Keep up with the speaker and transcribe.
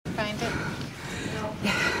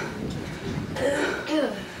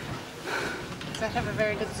might have a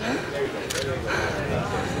very good zoom.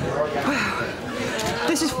 Wow.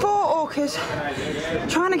 This is 4 orcas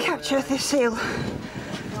trying to capture this seal.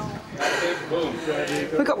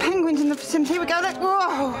 We've got penguins in the vicinity. We go there.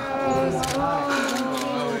 Whoa!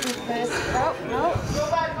 Oh, no. Go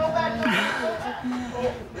back, go back.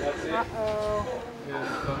 Uh-oh.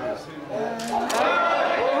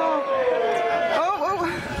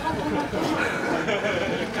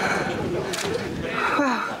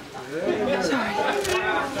 Wow. Sorry.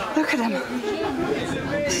 Look at them.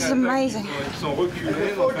 This is amazing. Ils sont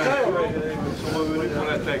reculés, donc ils sont revenus pour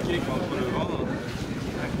l'attaquer contre le vent.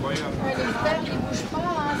 Incroyable. Les perles, ils bougent pas.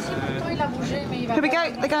 Hein. Si, pourtant il a bougé, mais il va. Here we go.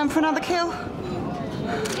 They're going for another kill.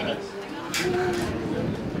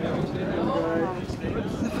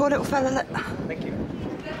 The poor little fella. Thank you.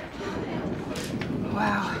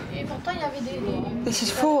 Wow. Et pourtant, il y avait des... This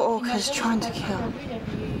is 4 orcas trying to kill.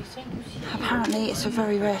 Apparently it's a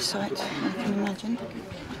very rare sight, you can imagine.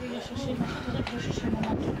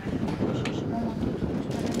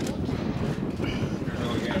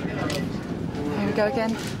 Here we go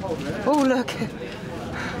again. Oh, look.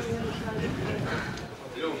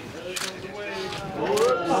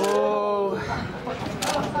 Oh.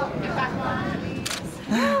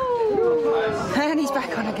 And he's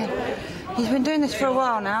back on again. He's been doing this for a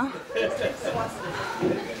while now.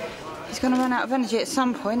 He's going to run out of energy at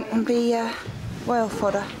some point and be whale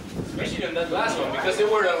fodder. Especially on that last one, because they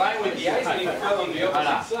were aligned with the ice and it fell on the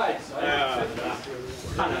opposite side. So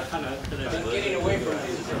I'm getting away from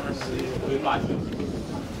this.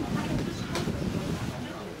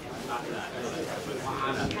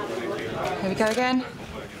 Here we go again.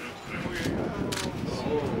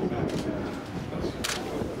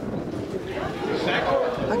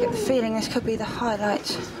 I get the feeling this could be the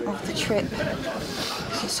highlight of the trip.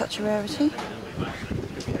 This is such a rarity.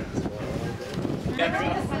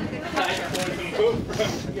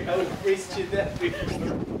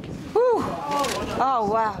 Woo! Oh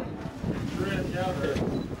wow.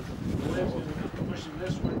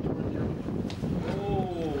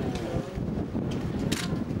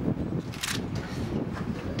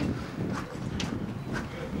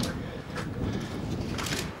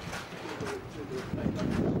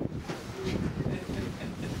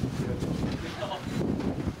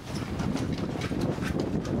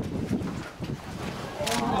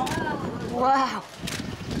 Wow.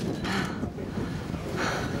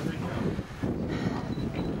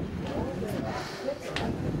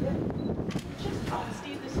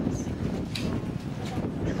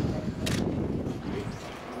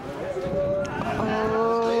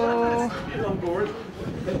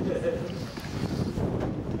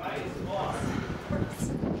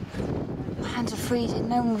 My hands are freezing,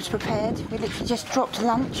 no one was prepared. We literally just dropped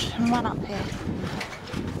lunch and ran up here.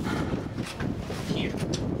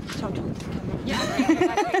 Don't talk to the camera. Yeah,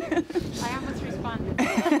 I almost responded.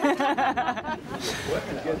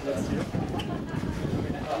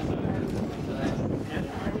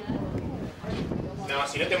 No,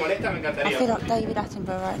 si no te molesta, me I encantaría. feel like David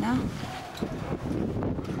Attenborough right now.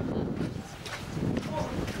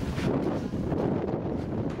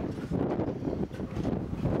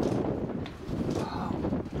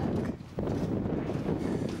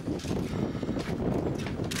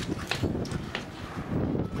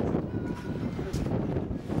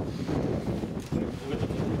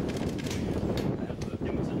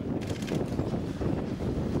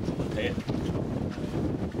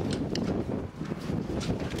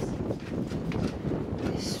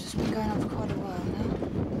 This has been going on for quite a while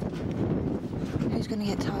now. Who's going to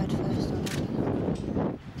get tired first?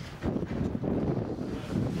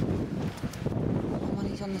 When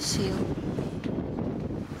he's on the seal.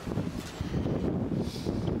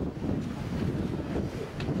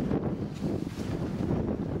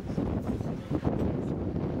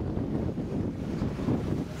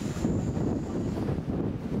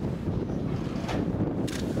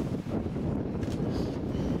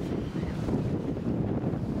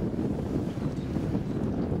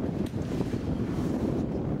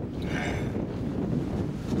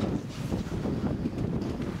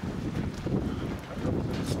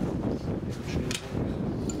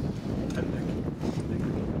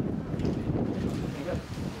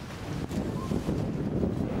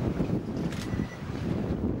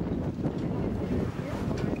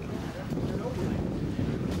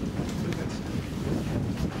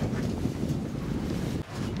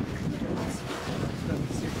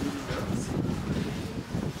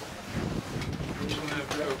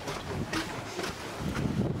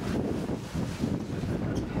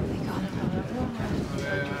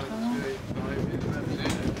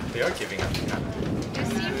 They are giving up.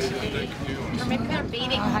 Or maybe they're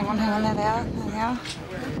beating. Oh, hang on, there they are. There they are.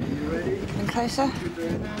 Come closer. 1,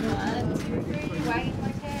 2, 3, wagging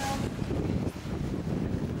my tail.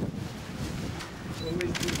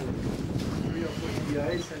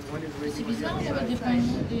 C'est bizarre, il y avait des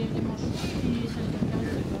manchots et ça ne pas.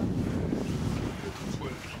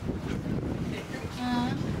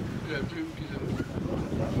 La plume qu'ils ont.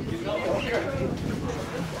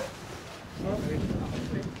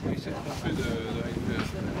 Il s'est trompé de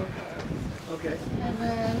Oui,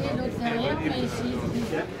 l'autre derrière, mais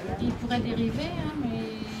il pourrait dériver, hein, mais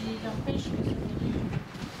il empêche que ça dérive.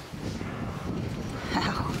 Ow.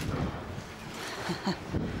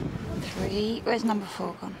 3. Where's number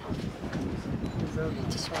 4 gone? He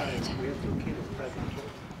disappeared.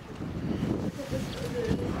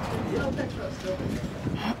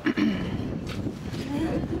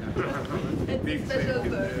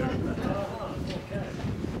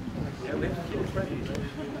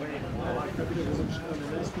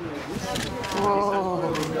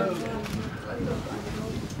 Whoa.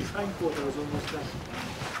 Hindquarter was almost done.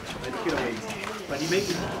 But he made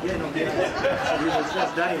it again on the other, so he was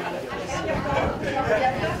just dying.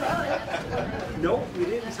 No, we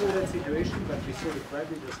didn't saw that situation, but we saw the crab,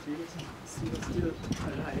 he was still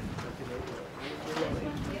alive. But, you know,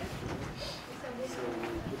 so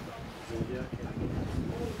yeah,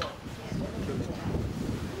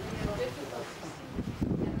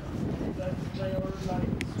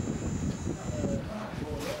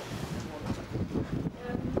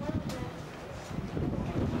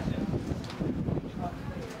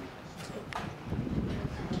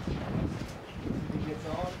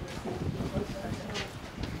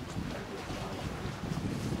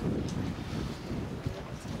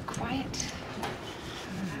 Quiet.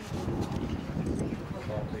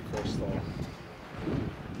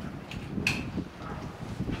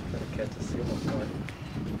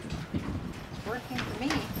 It's working for me.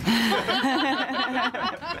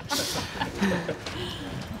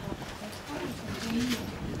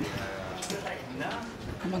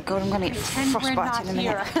 Oh my god, I'm going to get frostbite in a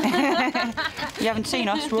minute. You haven't seen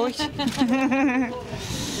us, right?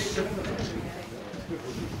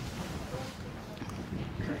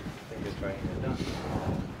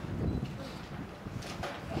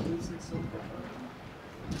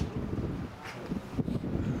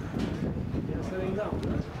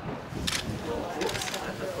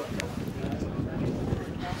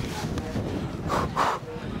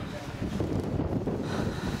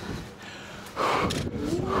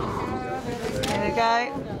 There we go.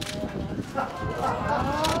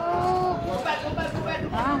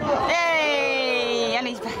 Yay! And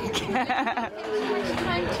he's back.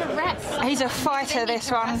 Time to rest. He's a fighter,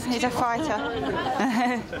 this one. He's a fighter.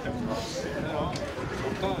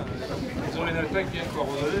 Pourtant, ils ont une attaque bien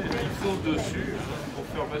coordonnée et ils foncent dessus pour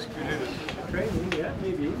faire basculer le training, yeah,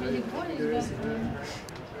 maybe. There is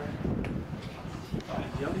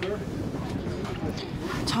younger.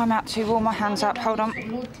 Time out to warm my hands up. Hold on.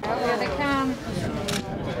 Here they come.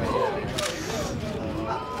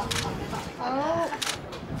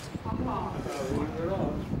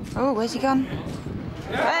 Oh, where's he gone?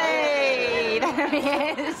 Hey, there he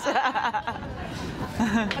is. But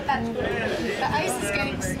the ice is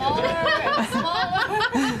getting smaller and smaller.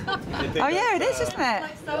 Oh yeah, it is, isn't it?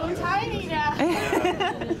 It's so tiny now.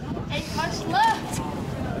 Ain't much left.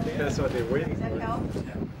 I think that's what they're waiting for.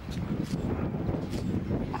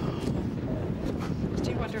 I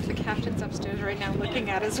do wonder if the captain's upstairs right now looking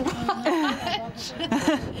at his watch.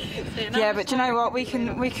 Yeah, but do you know what? We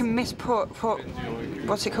can miss Port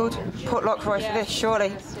what's it called? Port Lockroy for this,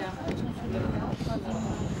 surely.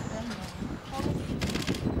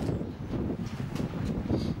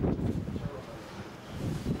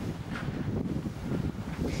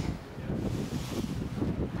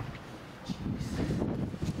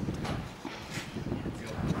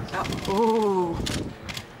 Oh,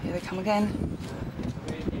 here they come again.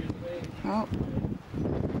 Oh.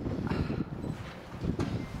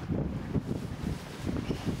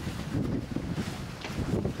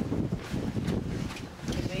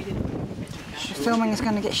 The filming is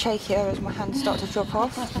going to get shakier as my hands start to drop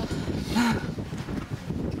off.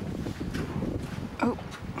 Oh.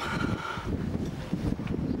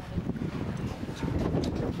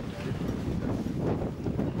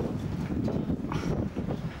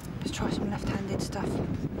 Let's try some left-handed stuff.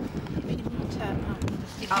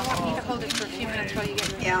 I'll need to hold it for a few minutes while you get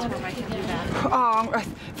your hands warm. I can do that. Oh,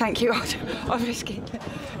 thank you. I'll risk it.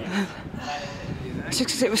 It's just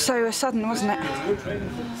because it was so sudden, wasn't it?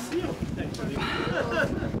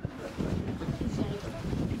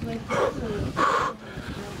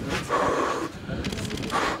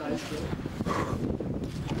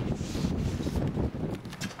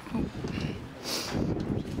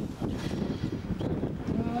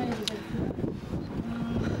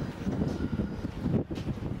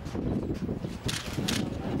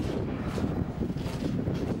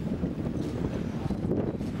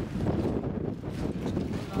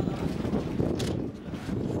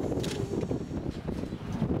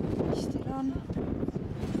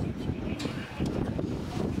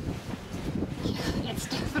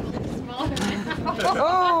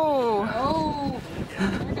 Oh! Oh,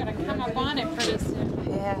 they're gonna come up on it pretty soon.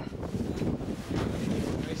 Yeah.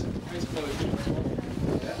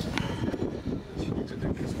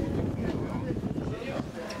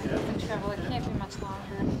 The trouble, it can't be much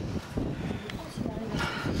longer.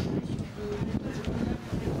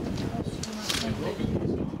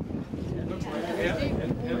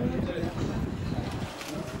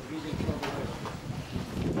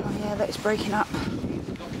 Oh yeah, that is breaking up.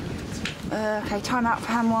 Okay, time out for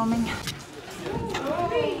hand warming.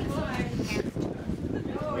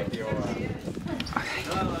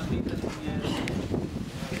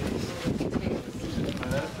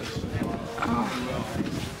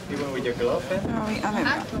 Even with your glove pen? Oh, I don't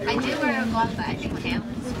know. I did wear a glove, but I think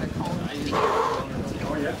hands were cold.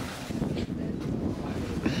 Oh yeah.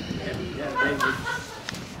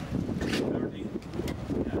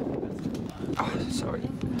 Oh, sorry.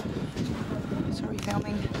 Sorry,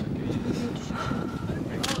 filming.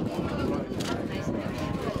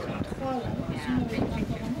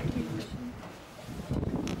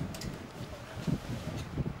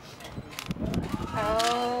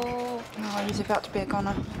 Oh, Oh, he's about to be a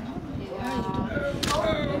goner.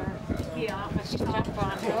 yeah, let's jump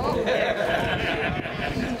on. Oh,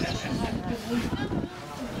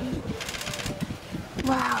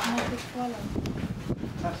 Wow.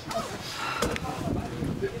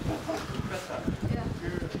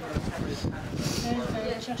 je vais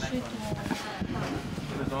aller chercher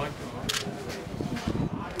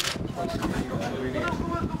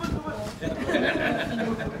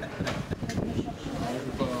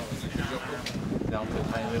Down to a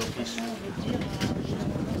tiny little piece.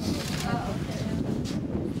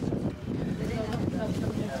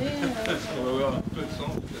 On va voir un peu de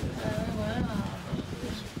sang.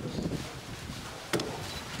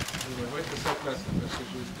 Ouais, c'est sa place, parce que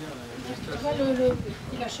je veux dire, Tu vois,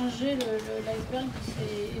 il a changé l'iceberg, il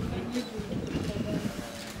s'est éloigné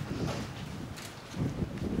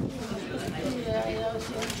il y a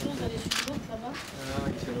aussi autre chose d'aller sur l'autre là-bas. Ah,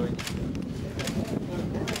 il s'éloigne.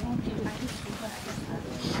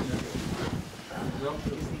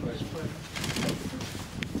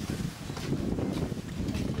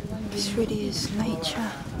 This really is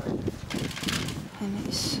nature, and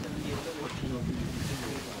it's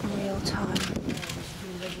real time.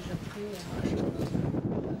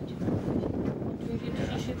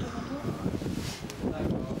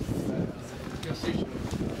 Merci.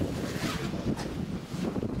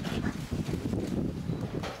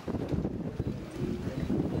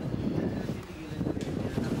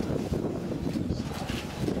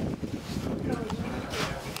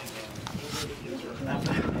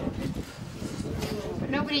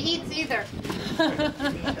 Nobody eats either.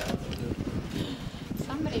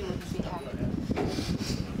 Somebody would be happy.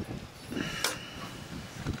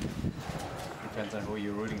 Depends on who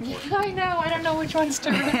you're rooting for. I know, I don't know which one's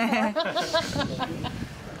to root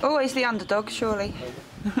for. Always the underdog, surely.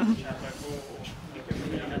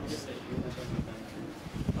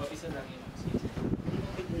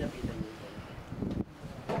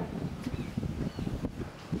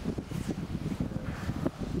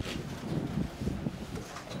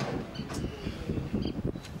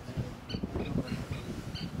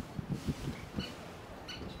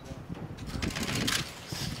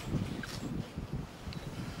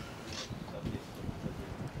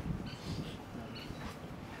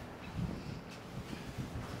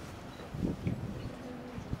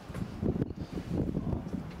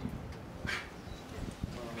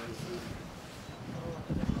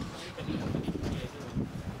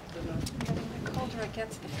 The colder it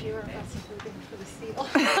gets, the fewer of us are rooting for the seal.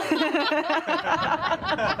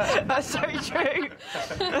 That's so true.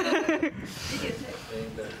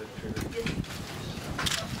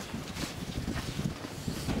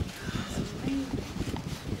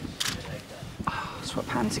 Oh, swap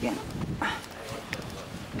hands again.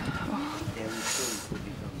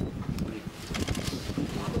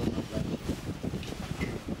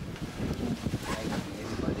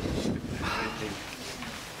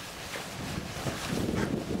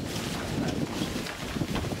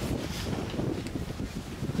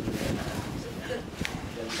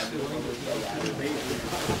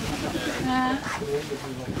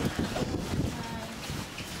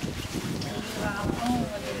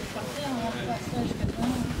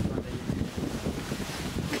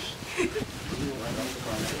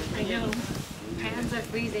 I know. Hands are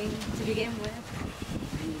freezing to begin with.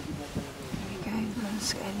 There you go,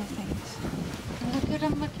 unscaly things. Look at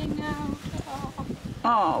him looking out. Oh.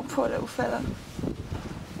 Oh, poor little fella.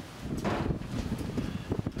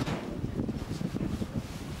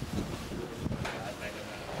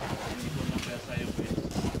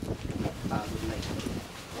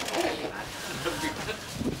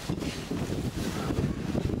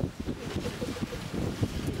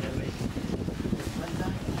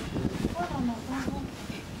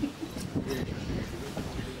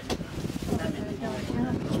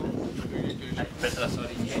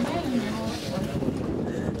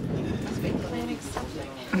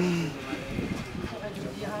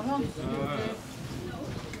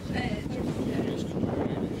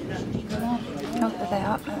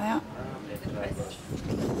 they are.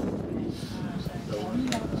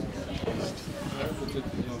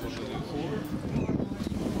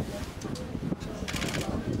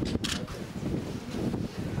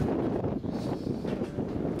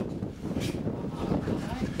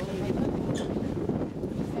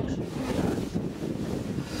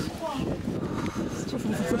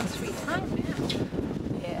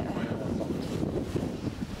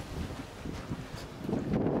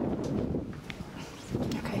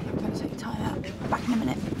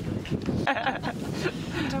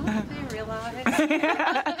 Don't they realize?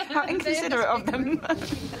 How inconsiderate of them.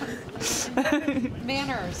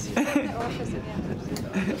 Manners. Orcas and manners.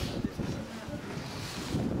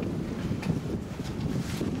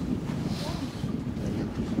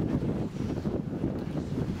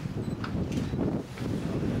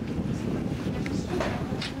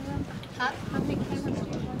 How many cameras do you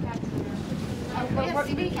look at? Oh, we have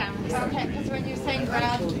CD cameras. Okay, because when you're saying ground,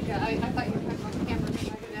 I thought you were talking about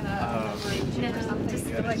cameras or something.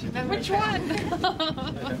 Which one?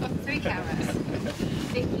 3 cameras.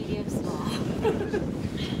 Big, medium, small.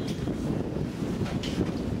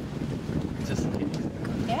 Just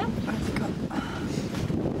Yeah?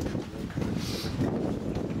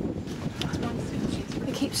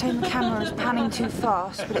 They keep saying the camera is panning too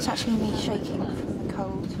fast, but it's actually me shaking from the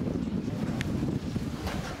cold.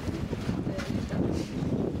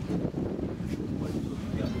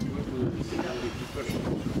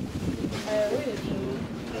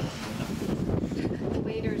 The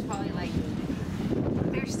waiter's probably like,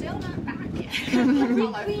 they're still not back yet. They're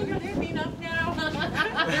being up now.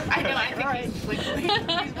 I know, I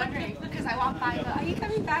think he's wondering, because I walk by and go, are you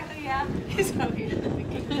coming back? Oh, yeah. He's over here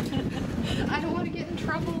thinking, I don't want to get in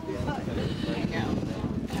trouble, but I know.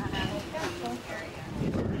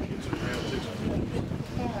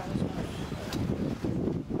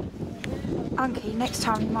 Anki, next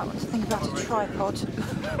time you might want to think about a tripod.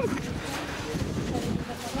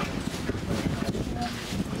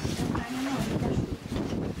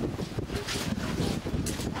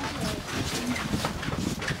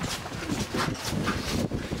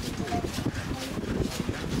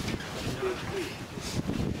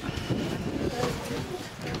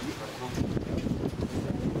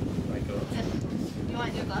 You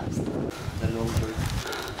want your gloves?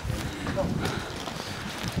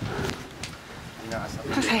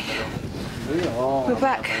 Okay, we're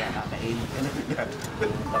back.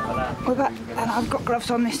 We're back, and I've got gloves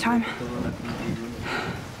on this time.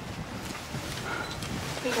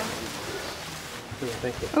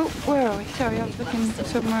 Oh, where are we? Sorry, I was looking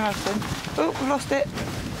somewhere else then. Oh, I've lost it.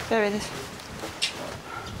 There it is.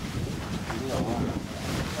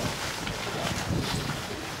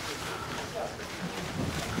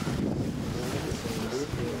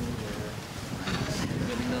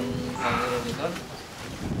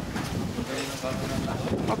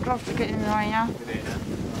 My gloves are getting in the way now.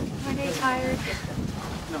 Are they tired?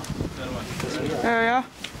 There we are.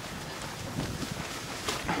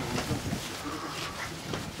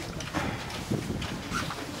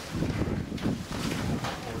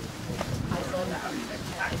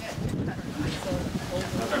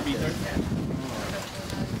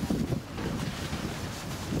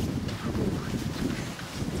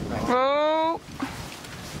 Oh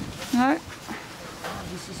no.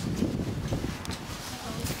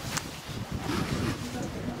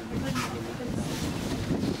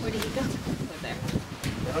 Where did he go? Over there.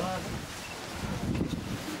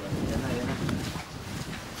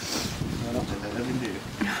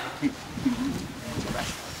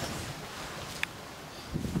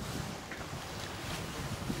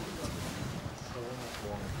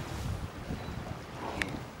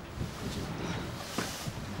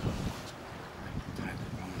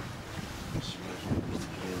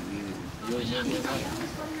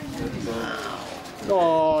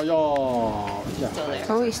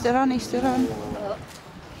 Oh, he's still on, he's still on.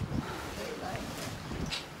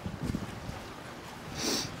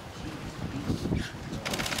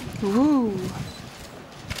 Ooh.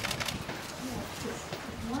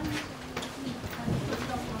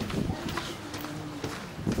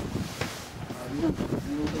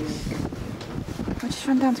 I just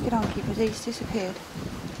run down to get on, because he's disappeared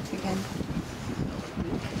again.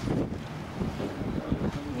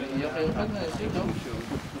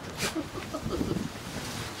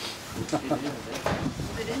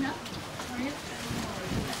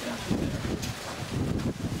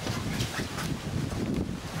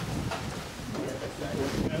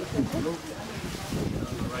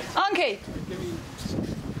 Anki!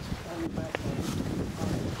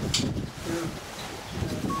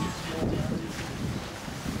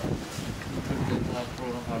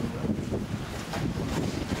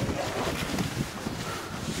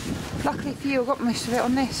 Luckily for you, I got most of it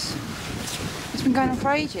on this. It's been going on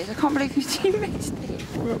for ages. I can't believe you missed it.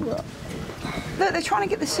 Look, they're trying to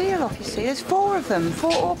get the seal off, you see. There's 4 of them,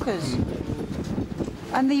 4 orcas.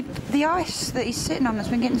 And the ice that he's sitting on has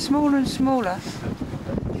been getting smaller and smaller.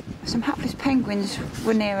 Some hapless penguins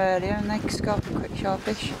were near earlier and they scarfed a quick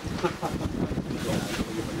sharpish.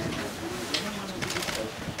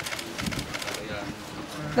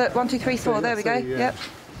 Look, 1, 2, 3, 4, there we go, yep.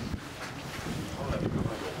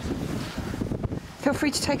 Feel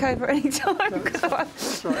free to take over any time.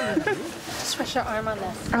 Just rest your arm on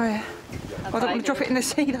this. Oh yeah. I don't want to drop it in the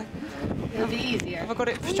sea though. It'll be easier. Have I got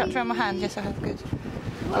it strapped around my hand? Yes, I have. Good.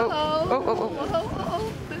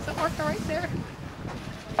 Oh, there's an orca right there.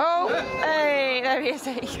 Oh, hey, there he is.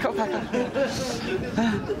 He got back up.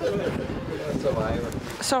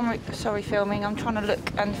 Sorry, filming. I'm trying to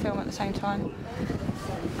look and film at the same time.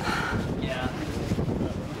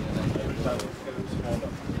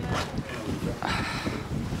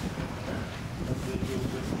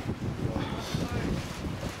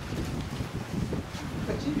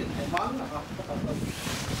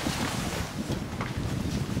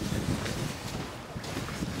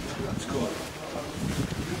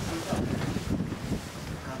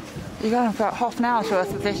 You're going for about half an hour's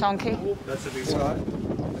worth of this, Anki. That's a big spot.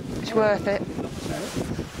 It's worth it.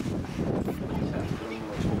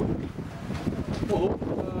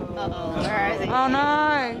 Uh-oh, where is he? Oh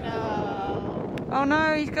no! No. Oh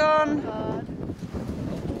no, he's gone.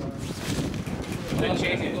 They're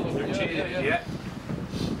chasing. Yeah.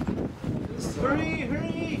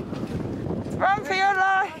 Hurry! Run for your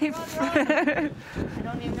life!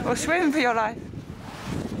 Or swim for your life.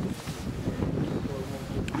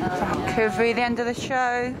 That could be the end of the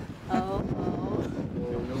show. Oh.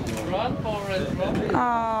 Run, Forrest, run.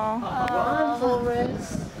 Oh. Run,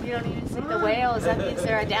 Forrest. You don't even see the whales. That means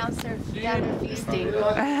they're down there feasting.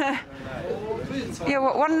 Yeah,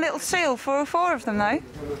 what, 1 little seal for 4 of them though?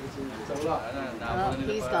 Oh,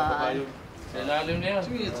 he's gone.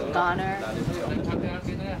 Goner.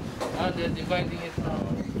 They're dividing it now.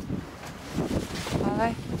 Are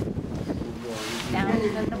they? Down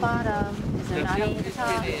at the bottom. Is there not at the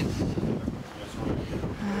top?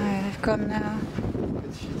 Oh, they've gone now.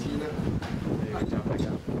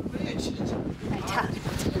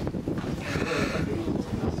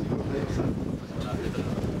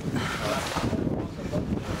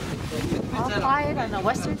 All quiet on the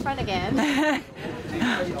Western Front again.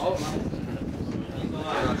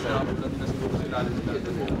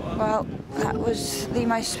 Well, that was the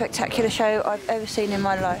most spectacular show I've ever seen in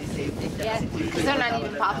my life. Yeah, because they're not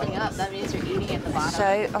even popping up. That means they're eating at the bottom. So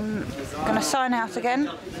I'm going to sign out again,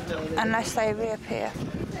 unless they reappear.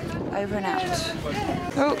 Over and out.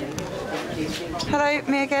 Oh, hello,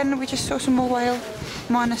 me again. We just saw some more whale,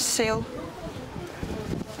 minus seal.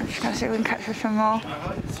 I'm just going to see if we can catch some more. Where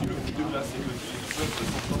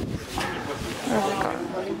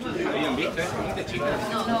have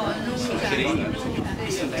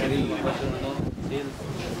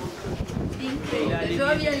they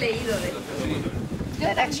gone?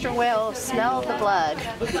 That extra whale smelled the blood.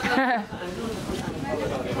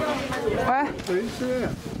 Where?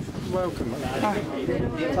 Welcome.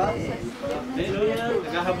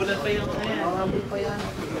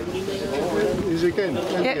 Is it again?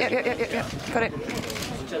 Yeah. Got it.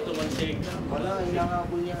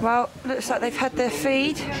 Well, looks like they've had their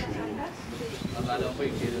feed.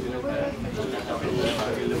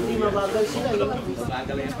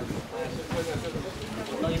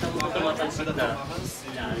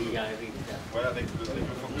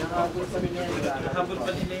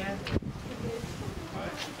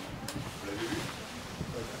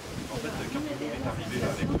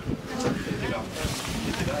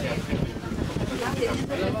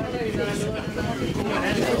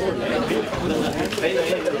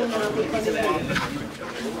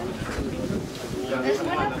 Es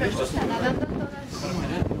bueno, pero esto está nadando todas.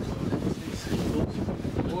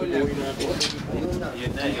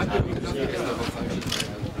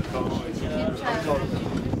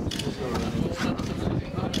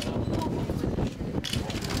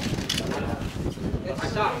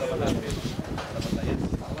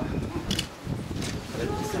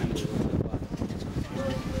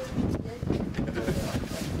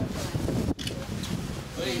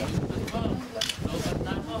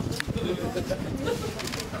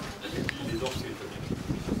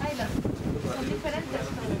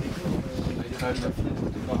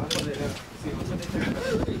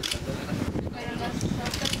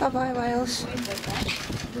 Bye-bye, whales. I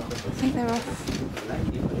think they're off.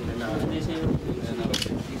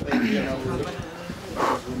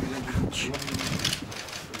 Ouch.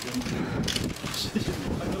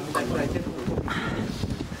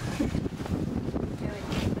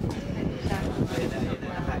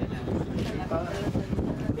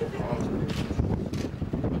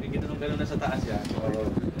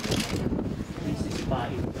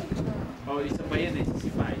 Oh, isso apanha nesse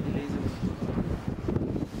pai, beleza?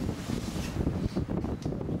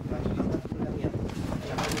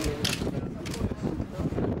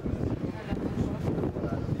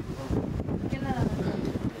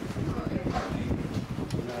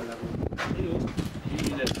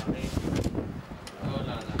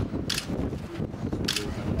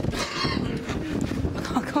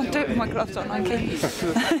 I can't do it with my gloves on, I can.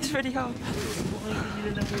 It's really hard.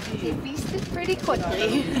 They feasted pretty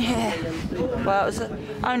quickly. Yeah. Well, it was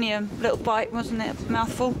only a little bite, wasn't it? A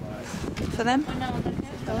mouthful for them.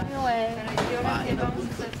 Going away.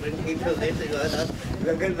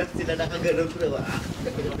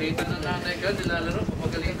 Kita na nanay ka, nilalaro,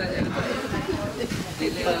 papagalitan niya.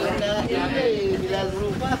 $1000.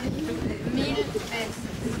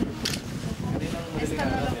 Esta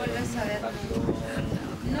no lo vuelves a ver.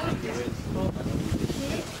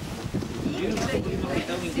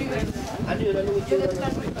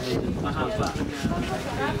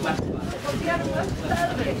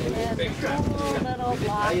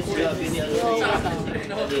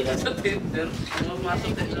 Sa Tinder,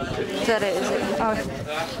 masok din lang. Is that it? Is it? Oh,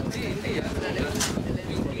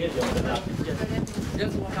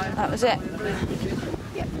 that was it.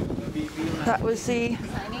 That was the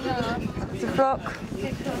block.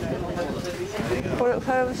 What little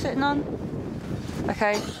fellow was sitting on.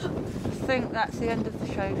 Okay, I think that's the end of the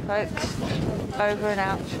show, folks. Over and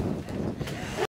out.